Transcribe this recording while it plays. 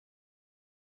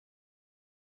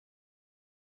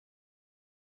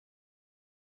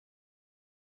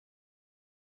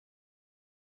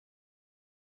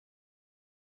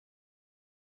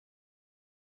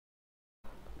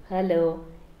Hello,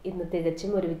 ഇന്ന്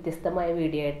തികച്ചും ഒരു വ്യത്യസ്തമായ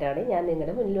വീഡിയോ ആയിട്ടാണ് ഞാൻ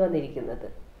നിങ്ങളുടെ മുന്നിൽ വന്നിരിക്കുന്നത്.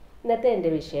 ഇന്നത്തെ എൻ്റെ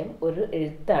വിഷയം ഒരു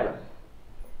എഴുത്താണ്.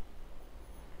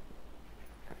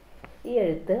 ഈ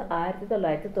എഴുത്ത്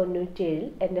 1997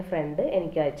 എൻ്റെ ഫ്രണ്ട്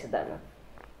എനിക്ക് അയച്ചതാണ്.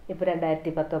 ഇപ്പോൾ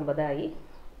 2019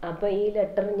 അപ്പോൾ ഈ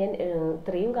ലെറ്റർ ഞാൻ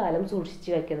ഇത്രയും കാലം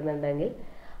സൂക്ഷിച്ച് വയ്ക്കുന്നുണ്ടെങ്കിൽ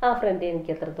ആ ഫ്രണ്ട്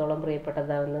എനിക്ക് എത്രത്തോളം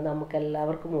പ്രിയപ്പെട്ടതാണെന്ന്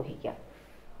നമുക്കെല്ലാവർക്കും ഊഹിക്കാം.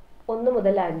 1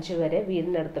 മുതൽ 5 വരെ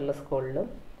വീടിനടുത്തുള്ള സ്കൂളിലും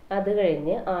അത്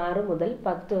കഴിഞ്ഞ് 6 മുതൽ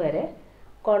 10 വരെ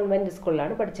കോൺവെൻറ്റ്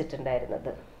സ്കൂളിലാണ്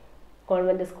പഠിച്ചിട്ടുണ്ടായിരുന്നത്.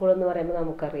 കോൺവെൻറ്റ് സ്കൂൾ എന്ന് പറയുമ്പോൾ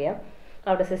നമുക്കറിയാം,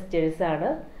 അവിടെ സിസ്റ്റേഴ്സാണ്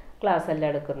ക്ലാസ് എല്ലാം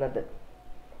എടുക്കുന്നത്.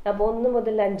 അപ്പോൾ 1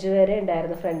 മുതൽ 5 വരെ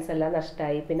ഉണ്ടായിരുന്ന ഫ്രണ്ട്സ് എല്ലാം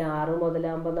നഷ്ടമായി. പിന്നെ 6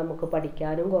 മുതലാകുമ്പോൾ നമുക്ക്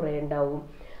പഠിക്കാനും കുറേ ഉണ്ടാവും,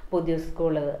 പുതിയ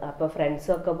സ്കൂള്, അപ്പോൾ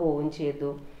ഫ്രണ്ട്സൊക്കെ പോവുകയും ചെയ്തു.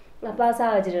 അപ്പോൾ ആ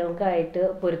സാഹചര്യങ്ങൾക്കായിട്ട്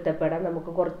പൊരുത്തപ്പെടാൻ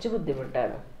നമുക്ക് കുറച്ച്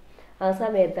ബുദ്ധിമുട്ടാണ്. ആ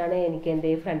സമയത്താണ് എനിക്ക് എൻ്റെ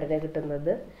ഈ ഫ്രണ്ടിനെ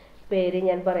കിട്ടുന്നത്. പേര്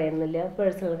ഞാൻ പറയുന്നില്ല,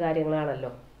 പേഴ്സണൽ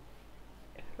കാര്യങ്ങളാണല്ലോ.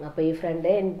 അപ്പോൾ ഈ ഫ്രണ്ട്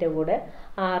എൻ്റെ കൂടെ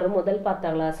 6 മുതൽ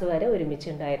 10ാം ക്ലാസ് വരെ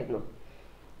ഒരുമിച്ചുണ്ടായിരുന്നു.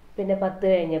 പിന്നെ 10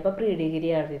 കഴിഞ്ഞപ്പോൾ പ്രീ ഡിഗ്രി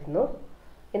ആയിരുന്നു.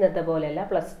 ഇന്നത്തെ പോലെയല്ല,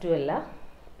 +2 അല്ല,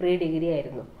 പ്രീ ഡിഗ്രി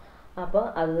ആയിരുന്നു. അപ്പോൾ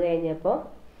അത് കഴിഞ്ഞപ്പോൾ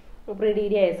പ്രീ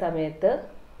ഡിഗ്രി ആയ സമയത്ത്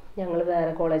ഞങ്ങൾ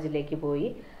വേറെ കോളേജിലേക്ക് പോയി.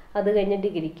 അത് കഴിഞ്ഞ്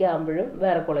ഡിഗ്രിക്ക് ആകുമ്പോഴും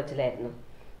വേറെ കോളേജിലായിരുന്നു.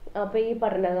 അപ്പോൾ ഈ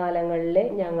പഠനകാലങ്ങളിൽ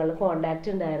ഞങ്ങൾ കോണ്ടാക്റ്റ്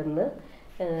ഉണ്ടായിരുന്നത്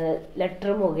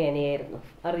ലെറ്റർ മുഖേനയായിരുന്നു.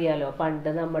 അറിയാലോ, പണ്ട്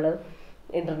നമ്മൾ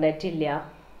ഇൻ്റർനെറ്റ് ഇല്ല,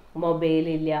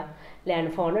 മൊബൈലില്ല,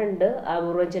 ലാൻഡ് ഫോൺ ഉണ്ട്,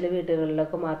 അപൂർവം ചില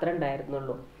വീടുകളിലൊക്കെ മാത്രമേ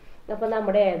ഉണ്ടായിരുന്നുള്ളൂ. അപ്പോൾ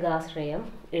നമ്മുടെ ഏകാശ്രയം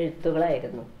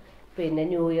എഴുത്തുകളായിരുന്നു. പിന്നെ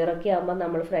ന്യൂ ഇയർ ഒക്കെ ആകുമ്പോൾ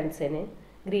നമ്മൾ ഫ്രണ്ട്സിന്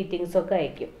ഗ്രീറ്റിങ്സൊക്കെ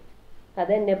അയക്കും.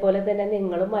 അതെന്നെ പോലെ തന്നെ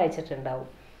നിങ്ങളും അയച്ചിട്ടുണ്ടാവും.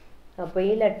 അപ്പോൾ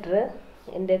ഈ ലെറ്റർ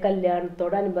എൻ്റെ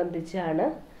കല്യാണത്തോടനുബന്ധിച്ചാണ്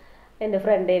എൻ്റെ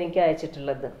ഫ്രണ്ട് എനിക്ക്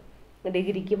അയച്ചിട്ടുള്ളത്.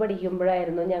 ഡിഗ്രിക്ക്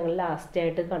പഠിക്കുമ്പോഴായിരുന്നു ഞങ്ങൾ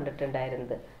ലാസ്റ്റായിട്ട്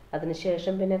കണ്ടിട്ടുണ്ടായിരുന്നത്.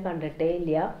 അതിനുശേഷം പിന്നെ കണ്ടിട്ടേ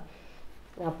ഇല്ല.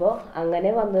 അപ്പോൾ അങ്ങനെ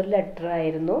വന്നൊരു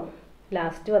ലെറ്ററായിരുന്നു,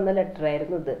 ലാസ്റ്റ് വന്ന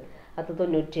ലെറ്ററായിരുന്നു ഇത്. അത്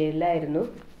 97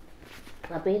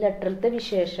 അപ്പോൾ ഈ ലെറ്ററിലത്തെ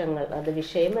വിശേഷങ്ങൾ, അത്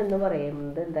വിഷയം എന്ന്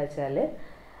പറയുന്നത് എന്താ വെച്ചാൽ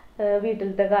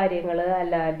വീട്ടിലത്തെ കാര്യങ്ങൾ,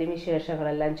 എല്ലാവരുടെയും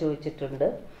വിശേഷങ്ങളെല്ലാം ചോദിച്ചിട്ടുണ്ട്.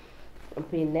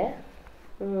 പിന്നെ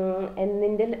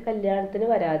എന്നിൻ്റെ കല്യാണത്തിന്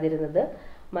വരാതിരുന്നത്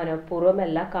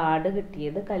മനഃപൂർവ്വമല്ല, കാർഡ്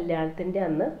കിട്ടിയത് കല്യാണത്തിൻ്റെ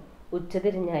അന്ന്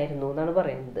ഉച്ചതിരിഞ്ഞായിരുന്നു എന്നാണ്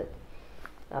പറയുന്നത്.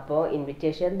 അപ്പോൾ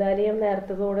ഇൻവിറ്റേഷൻ എന്തായാലും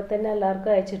നേരത്തെ കൂടെ തന്നെ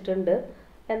എല്ലാവർക്കും അയച്ചിട്ടുണ്ട്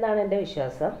എന്നാണ് എൻ്റെ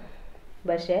വിശ്വാസം.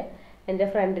 പക്ഷേ എൻ്റെ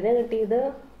ഫ്രണ്ടിന് കിട്ടിയത്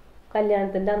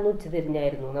കല്യാണത്തിൻ്റെ അന്ന്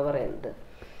ഉച്ചതിരിഞ്ഞായിരുന്നു എന്ന് പറയുന്നത്.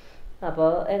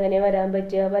 അപ്പോൾ എങ്ങനെയാണ്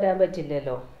വരാൻ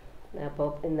പറ്റില്ലല്ലോ. അപ്പോൾ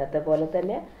ഇന്നത്തെ പോലെ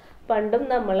തന്നെ പണ്ടും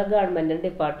നമ്മൾ ഗവൺമെൻറ്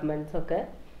ഡിപ്പാർട്ട്മെൻറ്റ്സൊക്കെ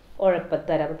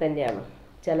ഉഴപ്പത്തരം തന്നെയാണ്.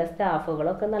 ചില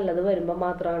സ്റ്റാഫുകളൊക്കെ നല്ലത് വരുമ്പോൾ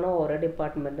മാത്രമാണ് ഓരോ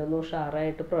ഡിപ്പാർട്ട്മെൻറ്റൊന്നും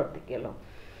ഉഷാറായിട്ട് പ്രവർത്തിക്കുള്ളൂ.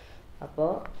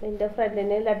 അപ്പോൾ എൻ്റെ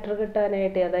ഫ്രണ്ടിന് ലെറ്റർ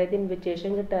കിട്ടാനായിട്ട്, അതായത്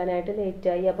ഇൻവിറ്റേഷൻ കിട്ടാനായിട്ട്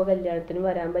ലേറ്റായി. അപ്പോൾ കല്യാണത്തിന്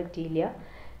വരാൻ പറ്റിയില്ല.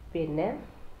 പിന്നെ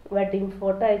വെഡ്ഡിങ്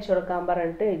ഫോട്ടോ അയച്ചു കൊടുക്കാൻ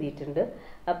പറഞ്ഞിട്ട് എഴുതിയിട്ടുണ്ട്.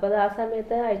 അപ്പോൾ അത് ആ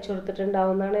സമയത്ത് അയച്ചു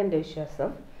കൊടുത്തിട്ടുണ്ടാവുമെന്നാണ് എൻ്റെ വിശ്വാസം.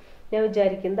 ഞാൻ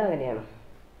വിചാരിക്കുന്നത് അങ്ങനെയാണ്.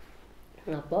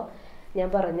 അപ്പോൾ ഞാൻ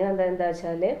പറഞ്ഞത് എന്താ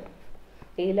വെച്ചാൽ,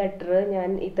 ഈ ലെറ്റർ ഞാൻ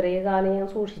ഇത്രയും കാലം ഞാൻ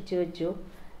സൂക്ഷിച്ചു വെച്ചു.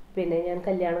 പിന്നെ ഞാൻ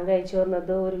കല്യാണം കഴിച്ചു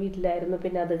വന്നത് ഒരു വീട്ടിലായിരുന്നു.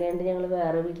 പിന്നെ അത് കഴിഞ്ഞ് ഞങ്ങൾ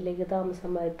വേറെ വീട്ടിലേക്ക്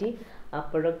താമസം മാറ്റി.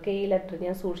 അപ്പോഴൊക്കെ ഈ ലെറ്റർ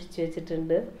ഞാൻ സൂക്ഷിച്ചു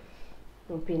വെച്ചിട്ടുണ്ട്.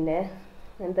 പിന്നെ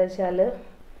എന്താ വെച്ചാൽ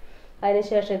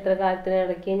അതിനുശേഷം ഇത്ര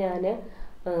കാലത്തിനിടയ്ക്ക് ഞാൻ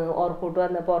ഓർക്കൂട്ട്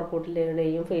വന്നപ്പോൾ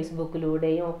ഓർക്കൂട്ടിലൂടെയും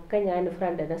ഫേസ്ബുക്കിലൂടെയും ഒക്കെ ഞാൻ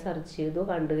ഫ്രണ്ടിനെ സെർച്ച് ചെയ്തു,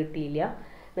 കണ്ടു കിട്ടിയില്ല.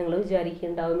 നിങ്ങൾ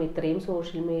വിചാരിക്കുന്നുണ്ടാവും ഇത്രയും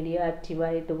സോഷ്യൽ മീഡിയ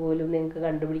ആക്റ്റീവായിട്ട് പോലും നിങ്ങൾക്ക്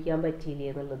കണ്ടുപിടിക്കാൻ പറ്റിയില്ല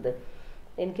എന്നുള്ളത്.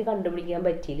 എനിക്ക് കണ്ടുപിടിക്കാൻ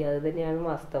പറ്റിയില്ല, അത് തന്നെയാണ്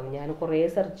വാസ്തവം. ഞാൻ കുറേ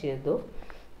സെർച്ച് ചെയ്തു,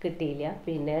 കിട്ടിയില്ല.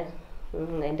 പിന്നെ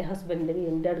എൻ്റെ ഹസ്ബൻഡിൻ്റെ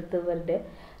വീടിൻ്റെ അടുത്ത് ഇവരുടെ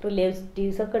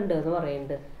റിലേറ്റീവ്സൊക്കെ ഉണ്ട് എന്ന്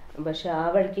പറയുന്നുണ്ട്. പക്ഷെ ആ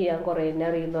വഴിക്ക് ഞാൻ കുറേ എന്നെ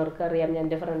അറിയുന്നവർക്ക് അറിയാം, ഞാൻ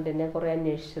എൻ്റെ ഫ്രണ്ടിനെ കുറേ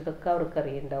അന്വേഷിച്ചതൊക്കെ അവർക്ക്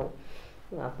അറിയുന്നുണ്ടാവും.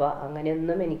 അപ്പോൾ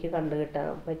അങ്ങനെയൊന്നും എനിക്ക് കിട്ടാൻ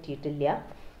പറ്റിയിട്ടില്ല.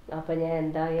 അപ്പോൾ ഞാൻ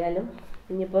എന്തായാലും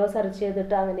ഇനിയിപ്പോൾ സെർച്ച്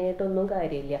ചെയ്തിട്ട് അങ്ങനെയായിട്ടൊന്നും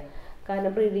കാര്യമില്ല.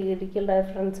 കാരണം പ്രീ ഡിഗ്രിക്കുള്ള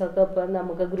ഫ്രണ്ട്സൊക്കെ ഇപ്പം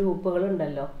നമുക്ക്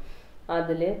ഗ്രൂപ്പുകളുണ്ടല്ലോ,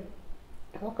 അതിൽ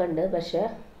ഒക്കെ ഉണ്ട്. പക്ഷേ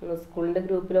സ്കൂളിൻ്റെ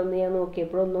ഗ്രൂപ്പിലൊന്നും ഞാൻ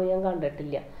നോക്കിയപ്പോഴൊന്നും ഞാൻ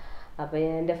കണ്ടിട്ടില്ല. അപ്പോൾ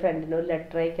ഞാൻ എൻ്റെ ഫ്രണ്ടിന് ഒരു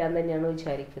ലെറ്റർ അയക്കാൻ തന്നെയാണ്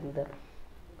വിചാരിക്കുന്നത്.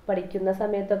 പഠിക്കുന്ന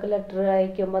സമയത്തൊക്കെ ലെറ്റർ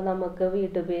അയക്കുമ്പോൾ നമുക്ക്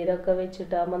വീട്ടുപേരൊക്കെ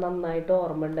വെച്ചിട്ടാകുമ്പോൾ നന്നായിട്ട്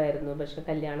ഓർമ്മ ഉണ്ടായിരുന്നു. പക്ഷെ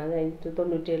കല്യാണം കഴിഞ്ഞിട്ട്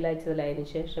 97 അയച്ചതില്ല. അതിന്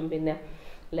ശേഷം പിന്നെ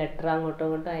ലെറ്റർ അങ്ങോട്ടും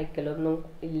ഇങ്ങോട്ടും അയക്കലൊന്നും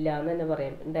ഇല്ല എന്ന് തന്നെ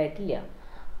പറയാം, ഉണ്ടായിട്ടില്ല.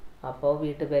 അപ്പോൾ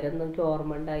വീട്ടുപേരൊന്നും എനിക്ക്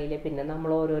ഓർമ്മ ഉണ്ടായില്ല. പിന്നെ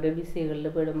നമ്മൾ ഓരോരോ ബിസികളിൽ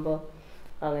പെടുമ്പോൾ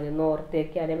അങ്ങനെയൊന്നും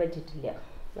ഓർത്തേക്കാനേ പറ്റിയിട്ടില്ല.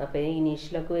 അപ്പോൾ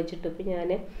ഇനീഷ്യലൊക്കെ വെച്ചിട്ട് ഇപ്പം ഞാൻ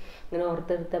ഇങ്ങനെ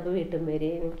ഓർത്തെടുത്തപ്പോൾ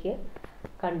വീട്ടുപേര് എനിക്ക്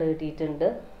കണ്ടു കിട്ടിയിട്ടുണ്ട്.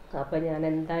 അപ്പോൾ ഞാൻ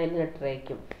എന്തായാലും ലെറ്റർ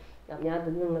അയക്കും. ഞാൻ അത്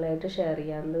നിങ്ങളായിട്ട് ഷെയർ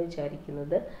ചെയ്യാമെന്ന്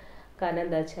വിചാരിക്കുന്നത്. കാരണം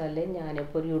എന്താ വെച്ചാൽ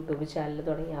ഞാനിപ്പോൾ ഒരു യൂട്യൂബ് ചാനൽ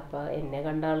തുടങ്ങി. അപ്പോൾ എന്നെ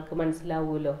കണ്ട ആൾക്ക്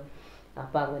മനസ്സിലാവുമല്ലോ.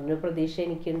 അപ്പോൾ അങ്ങനൊരു പ്രതീക്ഷ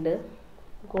എനിക്കുണ്ട്.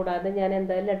 കൂടാതെ ഞാൻ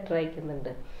എന്തായാലും ലെറ്റർ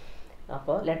അയക്കുന്നുണ്ട്.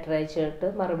 അപ്പോൾ ലെറ്റർ അയച്ചിട്ട്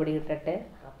മറുപടി കിട്ടട്ടെ.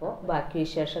 അപ്പോൾ ബാക്കി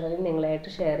വിശേഷങ്ങളിൽ നിങ്ങളായിട്ട്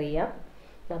ഷെയർ ചെയ്യാം.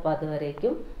 അപ്പോൾ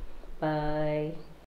അതുവരേക്കും ബൈ.